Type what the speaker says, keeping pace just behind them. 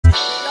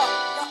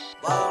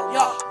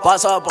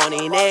Boss up on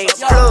these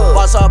niggas.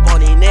 Boss up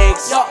on these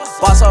niggas.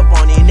 Boss up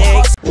on these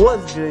niggas.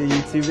 What's good,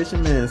 YouTube? It's your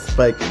man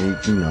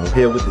SpikeLeak, you know,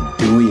 here with the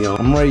Dewey on.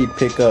 I'm ready to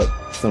pick up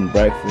some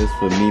breakfast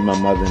for me, my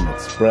mother, and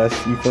Express,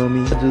 you feel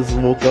me? I just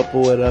woke up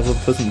or whatever,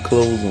 put some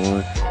clothes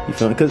on, you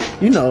feel me?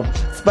 Cause, you know,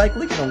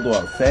 SpikeLeak don't go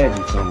outside,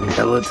 you feel me?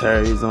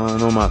 Military's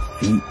on my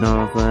feet, you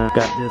know what I'm saying?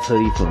 Got this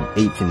hoodie from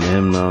H&M,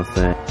 you know what I'm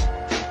saying?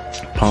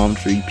 Palm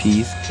tree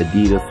piece,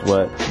 Adidas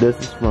sweat. This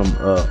is from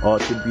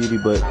Ultra Beauty,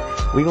 but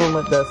we gonna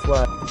let that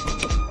slide.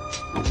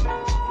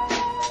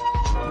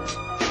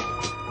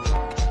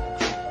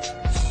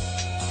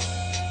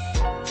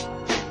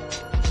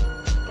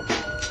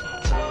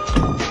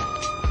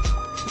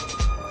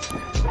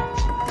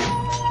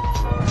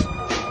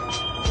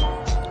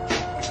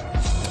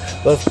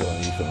 Let's go,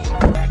 you feel me?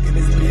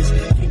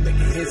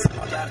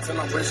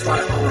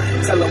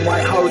 Tell them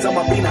white hoes, I'm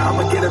a beaner,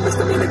 I'ma get a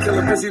misdemeanor, kill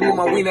a pussy with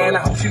my wiener, and I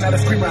hope she not a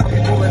screamer. I'll be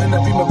rolling in the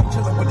beamer,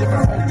 chillin' with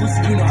different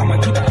hoes, you know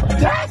I'ma keep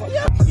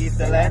it. He's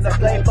the land of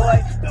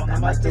playboy, don't have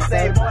much to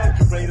say, boy.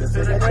 Greatest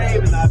to the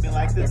grave, and I've been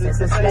like this since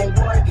the slave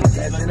boy. You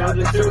guys know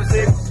the truth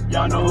is,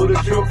 y'all know who the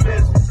truth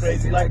is.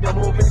 Crazy like the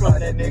movie, but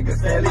that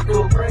nigga's fairly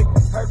cool break.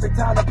 Perfect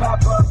time to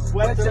pop up,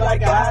 wet you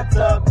like a hot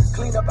tub.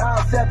 Clean up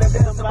aisle 7,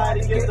 then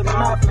somebody get the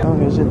mop.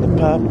 Long as shit to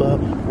pop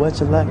up, wet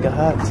you like a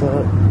hot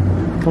tub.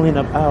 Clean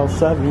up aisle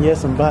 7, yeah,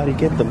 somebody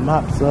get the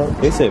mops up.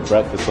 They say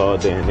breakfast all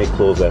day and they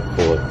close at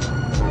 4.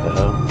 The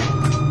hell?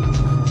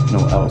 No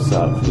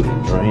outside food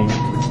and drink.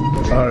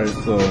 Alright,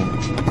 so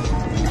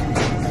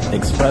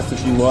Express,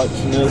 if you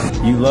watching this,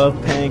 you love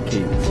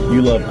pancakes.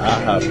 You love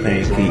IHOP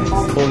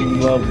pancakes. Or you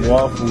love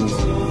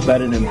waffles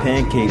better than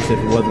pancakes if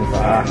it wasn't for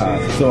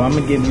IHOP. So I'm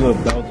gonna give you a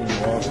Belgian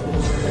waffle.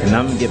 And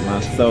I'm gonna get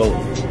myself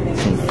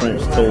some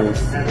French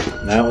toast.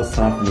 Now it's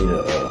time for me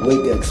to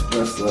wake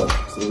Express up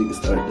so we can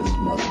start this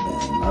mukbang.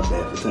 My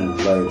bad for turning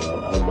the light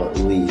off. I was about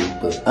to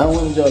leave, but I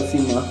wanted y'all to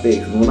see my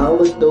face. When I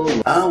looked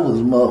over, I was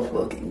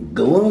motherfucking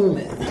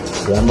glooming.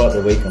 So I'm about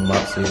to wake him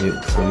up so we can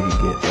get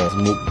this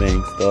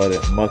mukbang started.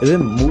 Is it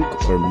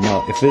Mook or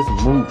Muck? If it's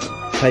Mook,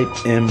 type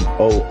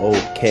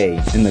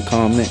M-O-O-K in the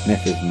comment. And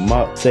if it's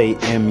Muck, say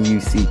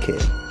M-U-C-K.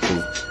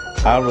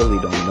 Cause I really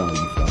don't know,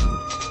 you feel me?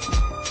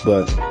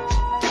 But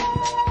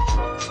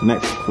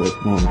next clip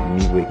gonna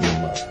be me waking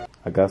him up.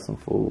 I got some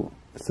food.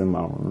 It's in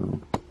my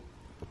room.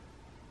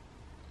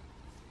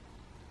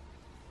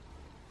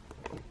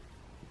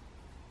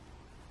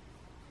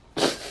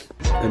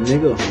 A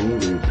nigga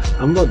hungry.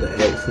 I'm about to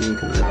ask him,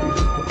 can I do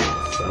this by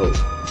myself?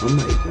 I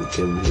might just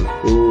give him his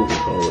food and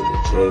call it a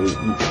day.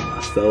 Eat by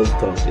myself,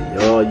 talk to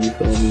y'all, you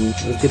feel me?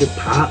 Let's get it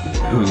poppin'.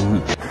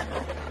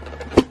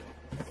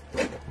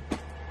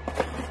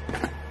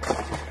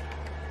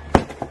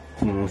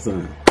 You know what I'm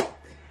saying?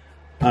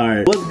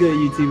 Alright, what's good,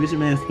 YouTube? It's your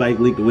man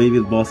SpikeLeak, the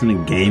waviest boss in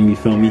the game, you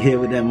feel me? Here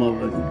with that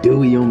motherfucking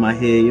Dewey on my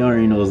head, you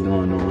already know what's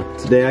going on.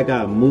 Today I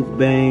got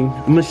MUKBANG.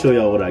 I'm gonna show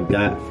y'all what I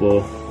got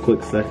for a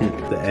quick second.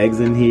 The eggs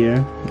in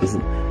here,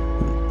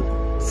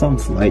 some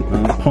slight,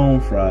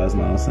 home fries,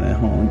 know what I'm saying?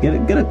 Home,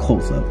 get a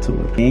close up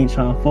to it. You ain't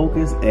trying to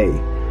focus, hey,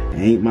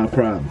 ain't my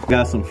problem.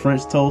 Got some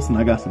French toast and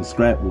I got some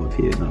scrapple up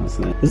here, you know what I'm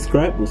saying? This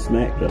scrapple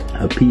smacked up.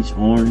 A peach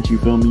orange, you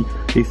feel me?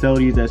 They sell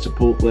these at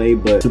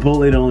Chipotle, but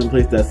Chipotle the only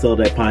place that sell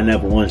that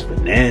pineapple orange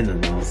banana, you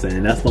know what I'm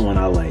saying? That's the one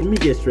I like. Let me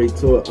get straight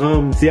to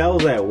it. See, I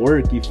was at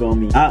work, you feel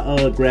me?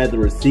 I grabbed the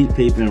receipt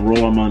paper and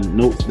rolled my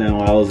notes down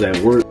while I was at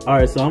work.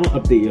 Alright, so I'm gonna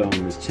update y'all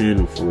on this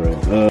channel for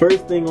real.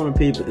 First thing on the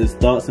paper is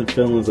thoughts and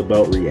feelings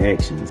about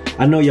reactions.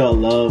 I know y'all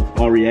love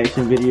our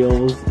reaction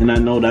videos, and I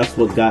know that's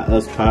what got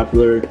us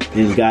popular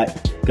and got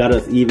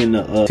us even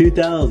to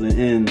 2,000,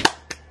 and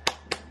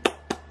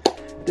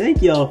thank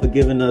y'all for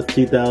giving us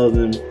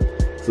 2,000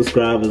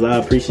 subscribers. I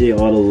appreciate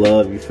all the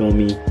love, you feel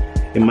me?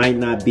 It might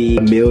not be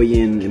 1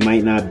 million, it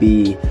might not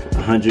be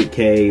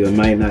 100K, or it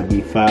might not be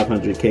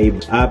 500K,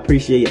 but I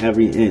appreciate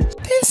every inch.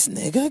 This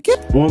nigga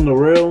get On the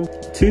real,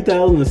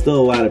 2,000 is still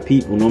a lot of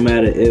people, no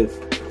matter if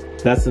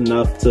that's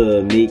enough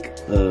to make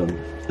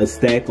a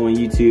stack on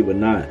YouTube or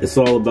not. It's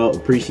all about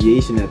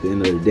appreciation at the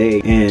end of the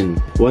day. And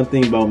one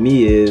thing about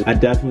me is I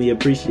definitely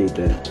appreciate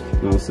that. You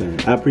know what I'm saying?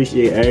 I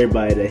appreciate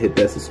everybody that hit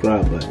that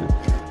subscribe button.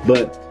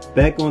 But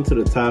back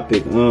onto the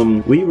topic,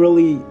 we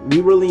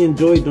really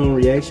enjoy doing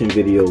reaction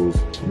videos.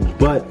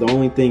 But the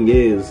only thing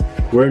is,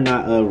 we're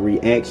not a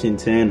reaction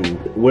channel.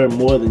 We're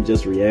more than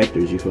just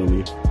reactors, you feel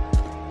me?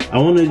 I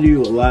want to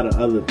do a lot of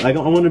other, like, I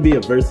want to be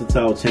a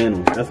versatile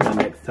channel. That's my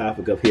next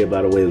topic up here,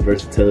 by the way, is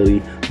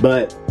versatility.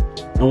 But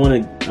I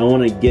want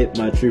to get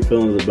my true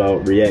feelings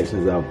about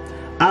reactions out.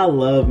 I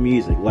love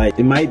music. Like,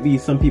 it might be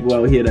some people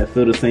out here that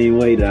feel the same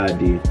way that I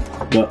do.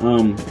 But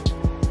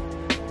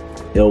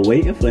yo,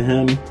 waiting for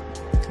him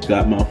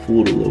got my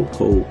food a little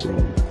cold,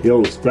 bro.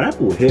 Yo,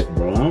 scrapple hit,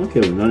 bro. I don't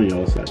care what none of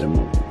y'all got that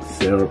motherfucking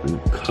syrup in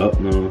the cup,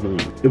 no.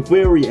 If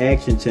we're a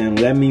reaction channel,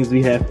 that means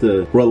we have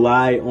to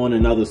rely on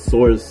another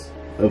source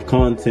of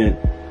content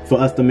for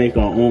us to make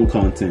our own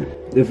content.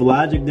 If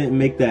Logic didn't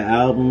make that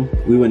album,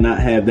 we would not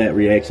have that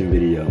reaction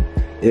video.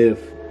 If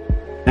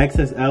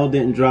XSL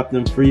didn't drop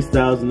them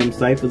freestyles and them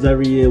ciphers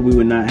every year, we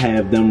would not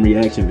have them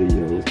reaction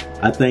videos.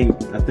 I think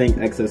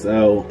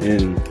XSL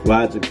and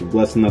Logic are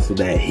blessing us with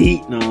that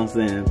heat, know what I'm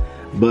saying?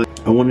 But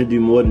I want to do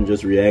more than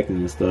just reacting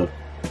and stuff.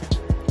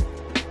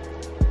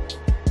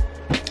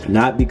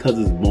 Not because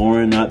it's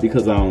boring, not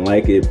because I don't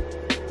like it,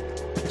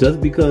 just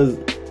because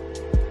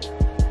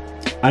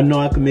I know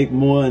I could make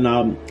more, and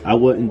I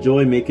would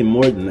enjoy making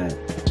more than that.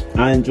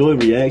 I enjoy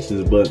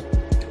reactions, but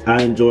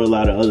I enjoy a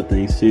lot of other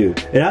things too.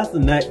 And that's the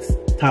next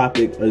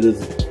topic of this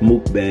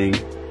mukbang.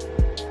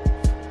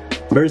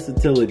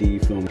 Versatility, you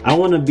feel me? I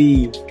want to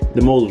be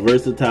the most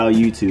versatile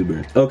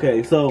YouTuber.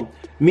 Okay, so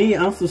me,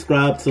 I'm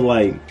subscribed,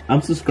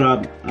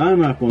 I'm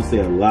not gonna say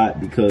a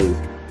lot because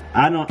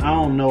I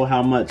don't know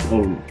how much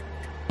of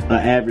an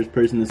average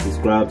person is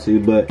subscribed to,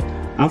 but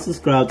I'm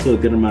subscribed to a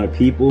good amount of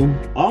people.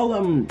 All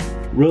of them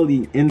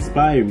really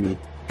inspire me,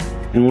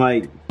 and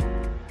like,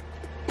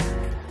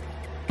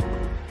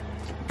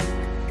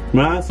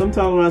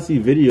 sometimes when I see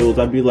videos,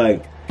 I'd be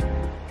like,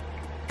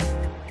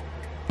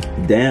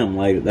 damn,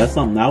 like that's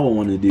something I would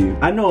want to do.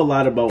 I know a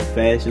lot about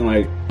fashion.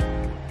 Like,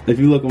 if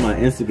you look at my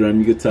Instagram,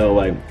 you could tell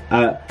like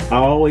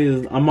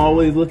I'm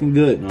always looking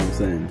good, you know what I'm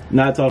saying?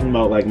 Not talking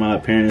about like my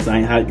appearance, I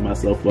ain't hyping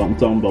myself up. I'm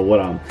talking about what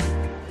I'm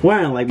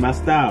wearing, like my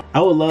style.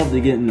 I would love to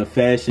get into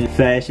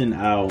fashion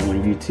out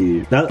on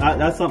YouTube.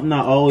 That's something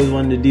I always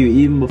wanted to do,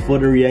 even before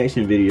the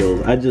reaction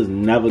videos. I just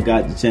never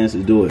got the chance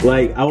to do it.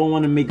 Like, I would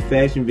want to make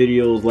fashion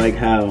videos like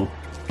how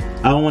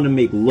I want to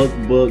make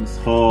lookbooks,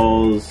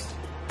 hauls,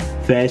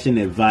 fashion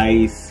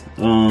advice,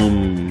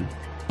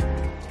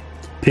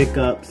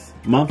 pickups,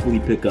 monthly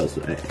pickups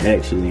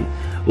actually.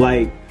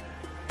 Like,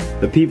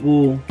 the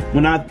people,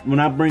 when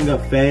I bring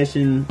up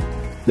fashion,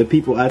 the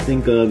people I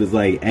think of is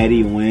like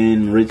Eddie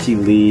Wynn, Richie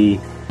Lee,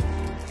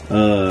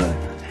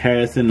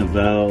 Harrison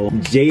Novell,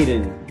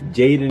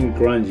 Jaden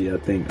Grundy, I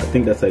think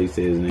that's how you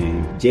say his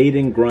name.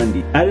 Jaden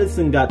Grundy.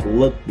 Edison got the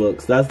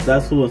lookbooks.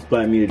 That's who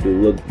inspired me to do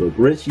lookbook.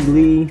 Richie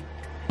Lee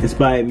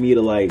inspired me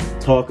to like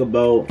talk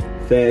about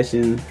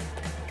fashion,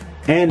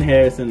 and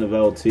Harrison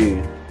Novell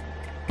too.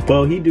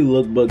 Well, he do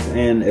lookbooks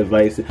and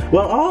advice.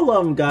 Well, all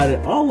of them got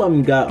it. All of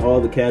them got all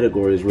the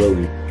categories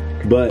really.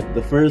 But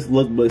the first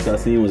lookbooks I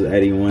seen was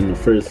Eddie Wynn. The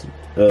first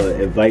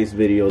advice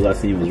videos I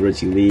seen was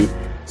Richie Lee.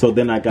 So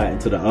then I got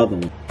into the other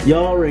one.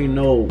 Y'all already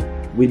know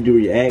we do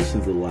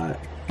reactions a lot.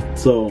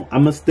 So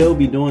I'ma still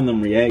be doing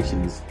them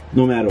reactions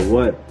no matter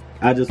what.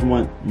 I just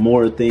want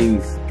more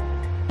things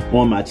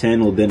on my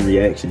channel than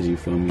reactions, you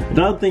feel me?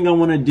 Another thing I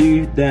want to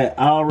do that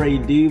I already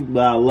do,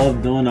 but I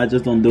love doing, I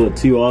just don't do it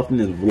too often,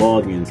 is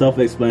vlogging.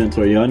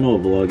 Self-explanatory, y'all know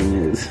what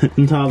vlogging is.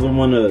 Sometimes I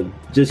want to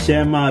just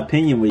share my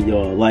opinion with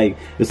y'all. Like,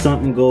 if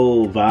something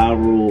go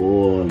viral,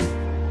 or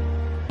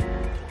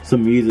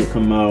some music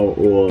come out,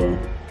 or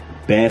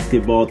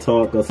basketball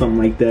talk or something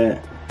like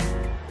that,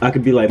 I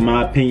could be like,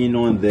 my opinion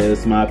on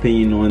this, my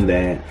opinion on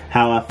that,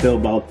 how I feel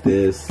about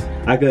this.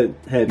 I could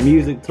have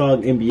music talk,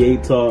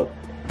 NBA talk.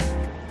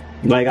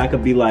 Like, I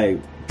could be like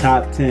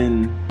top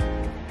 10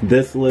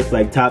 this list,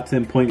 like top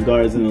 10 point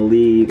guards in the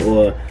league,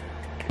 or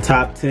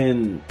top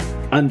 10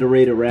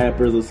 underrated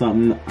rappers or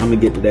something. I'm gonna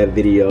get to that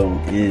video,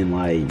 and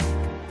like,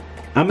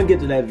 I'm gonna get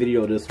to that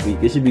video this week.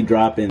 It should be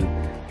dropping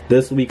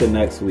this week or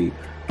next week.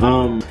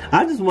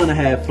 I just want to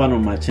have fun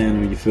on my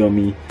channel, you feel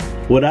me?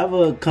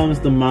 Whatever comes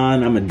to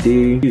mind, I'm gonna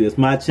do. It's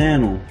my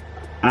channel.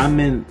 I'm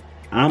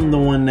the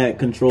one that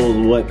controls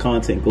what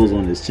content goes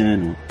on this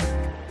channel.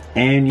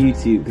 And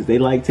YouTube, because they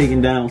like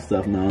taking down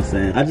stuff, you know what I'm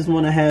saying? I just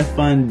want to have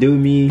fun, do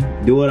me,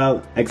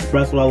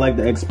 express what I like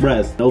to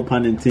express. No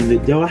pun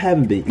intended. Yo, I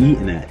haven't been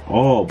eating at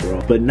all,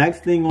 bro. But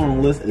next thing on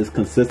the list is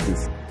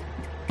consistency.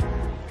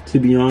 To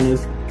be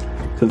honest,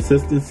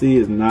 consistency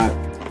is not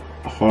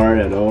hard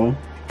at all.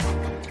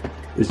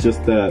 It's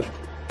just that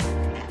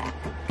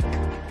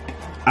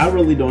I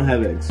really don't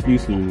have an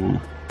excuse no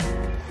more.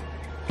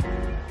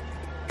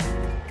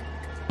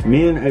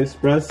 Me and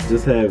Express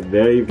just have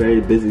very,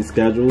 very busy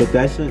schedules, but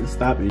that shouldn't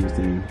stop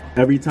anything.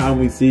 Every time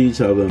we see each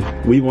other,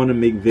 we want to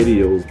make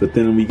videos, but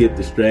then we get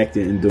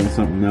distracted and doing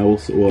something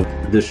else, or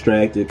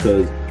distracted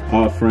because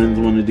our friends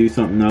want to do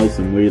something else,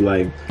 and we're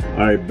like,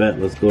 alright,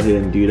 bet, let's go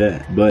ahead and do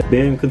that. But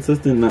being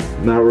consistent,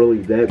 not really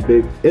that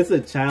big. It's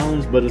a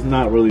challenge, but it's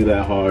not really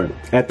that hard.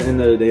 At the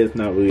end of the day, it's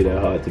not really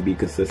that hard to be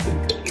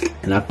consistent.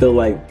 And I feel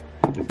like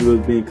if we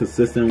was being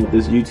consistent with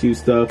this YouTube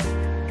stuff,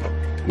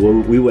 well,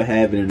 we would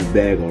have it in the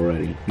bag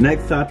already.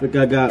 Next topic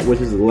I got, which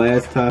is the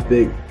last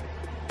topic,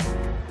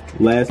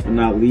 last but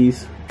not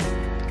least,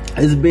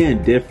 is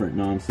being different,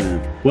 know what I'm saying?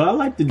 What I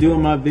like to do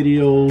in my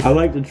videos, I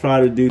like to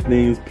try to do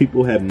things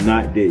people have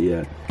not did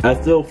yet. I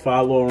still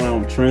follow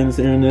around trends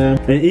here and there.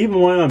 And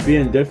even when I'm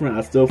being different,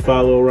 I still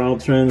follow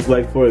around trends.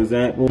 Like, for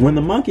example, when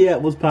the monkey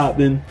app was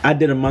popping, I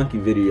did a monkey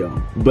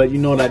video. But you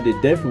know what I did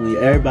differently?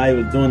 Everybody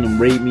was doing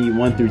them rate me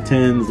 1 through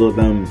 10s, or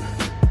them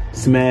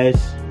smash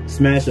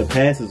or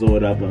passes or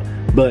whatever,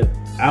 but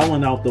I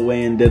went out the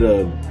way and did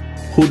a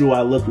who do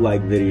I look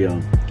like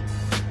video.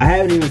 I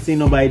haven't even seen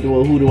nobody do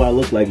a who do I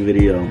look like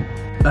video.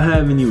 I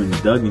haven't even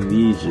dug in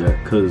these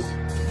yet, cause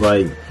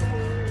like,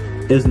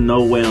 There's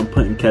no way I'm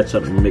putting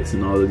ketchup and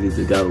mixing all of these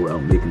together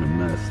without making a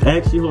mess.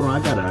 Actually, hold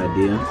on, I got an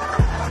idea.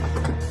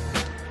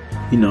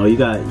 You know, you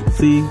got,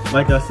 see,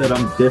 like I said,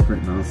 I'm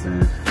different, you know what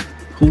I'm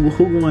saying?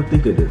 Who gonna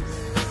think of this?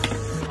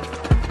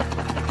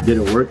 Did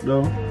it work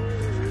though?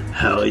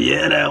 Hell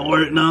yeah, that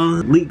worked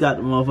though. Leak got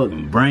the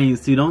motherfucking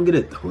brains too, don't get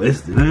it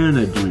twisted. Man,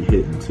 that joint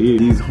hitting too.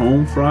 These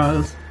home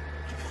fries,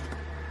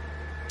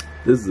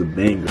 this is a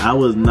banger. I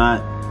was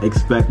not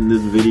expecting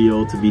this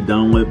video to be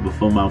done with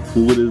before my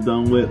food is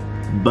done with.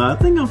 But I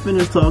think I'm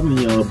finished talking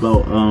to y'all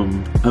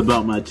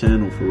about my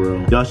channel for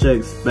real. Y'all should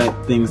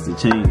expect things to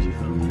change, you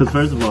feel me? Because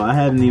first of all, I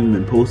haven't even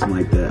been posting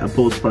like that. I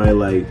post probably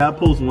like, I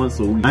post once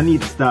a week. I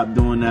need to stop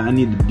doing that. I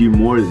need to do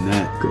more than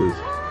that, cause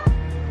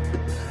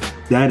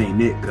that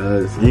ain't it,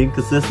 cuz. It ain't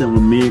consistent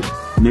with me.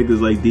 Niggas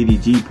like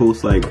DDG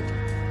post like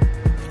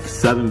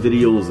 7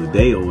 videos a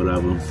day or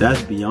whatever.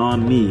 That's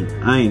beyond me.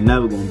 I ain't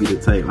never gonna be the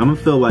type. I'ma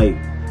feel like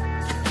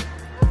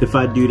if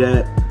I do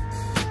that,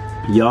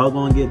 y'all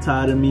gonna get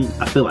tired of me.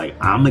 I feel like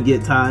I'ma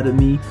get tired of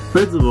me.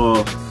 First of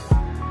all,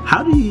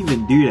 how do you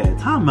even do that?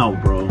 Time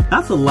out, bro.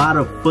 That's a lot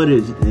of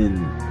footage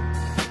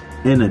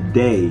in a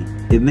day.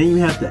 And then you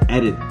have to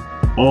edit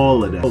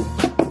all of that.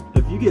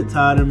 If you get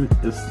tired of me,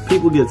 if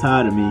people get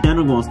tired of me, the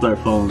channel gonna start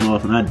falling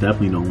off, and I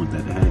definitely don't want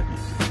that to happen.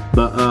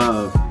 But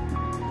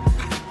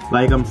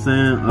like I'm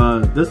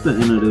saying, this is the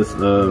end of this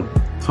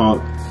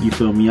talk, you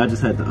feel me? I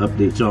just had to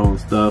update y'all on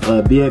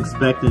stuff. Be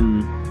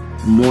expecting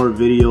more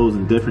videos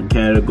in different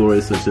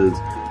categories such as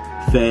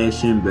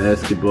fashion,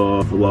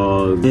 basketball,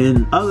 vlogs,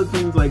 and other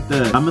things like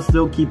that. I'ma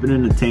still keep it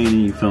entertaining,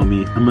 you feel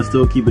me? I'ma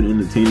still keep it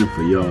entertaining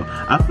for y'all.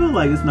 I feel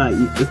like it's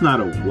not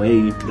a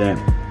way that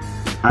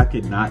I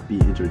could not be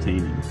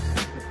entertaining.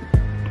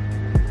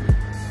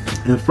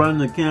 In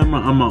front of the camera,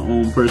 I'm my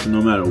own person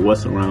no matter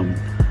what's around me.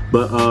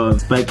 But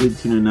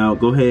SpikeLeak tuning out.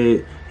 Go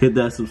ahead, hit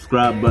that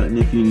subscribe button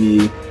if you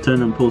need.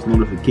 Turn them post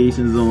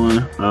notifications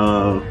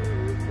on.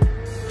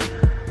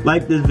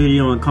 Like this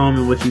video and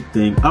comment what you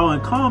think. Oh,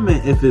 and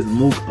comment if it's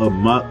Mook or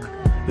Muck.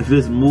 If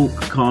it's Mook,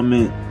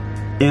 comment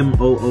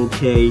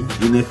M-O-O-K.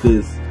 And if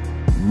it's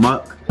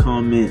Muck,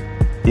 comment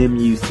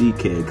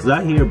M-U-C-K. Because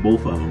I hear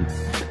both of them.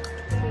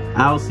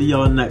 I'll see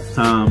y'all next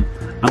time.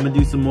 I'm going to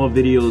do some more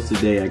videos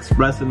today.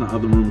 Express in the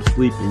other room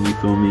sleeping, you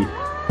feel me?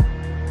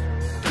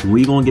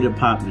 We going to get it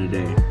popping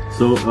today.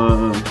 So,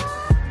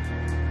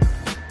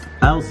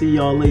 I'll see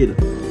y'all later.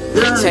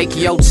 Take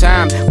your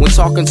time when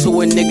talking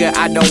to a nigga,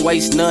 I don't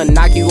waste none.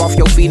 Knock you off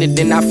your feet and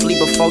then I flee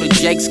before the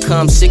jakes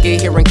come. Sick of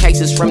hearing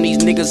cases from these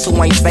niggas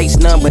who ain't face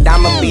none. But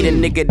I'ma be the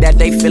nigga that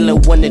they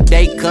feelin' when the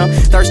day come.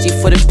 Thirsty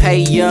for the pay,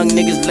 young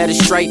niggas let it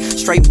straight.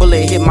 Straight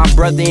bullet hit my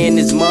brother in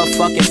his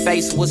motherfucking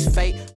face. Was fate.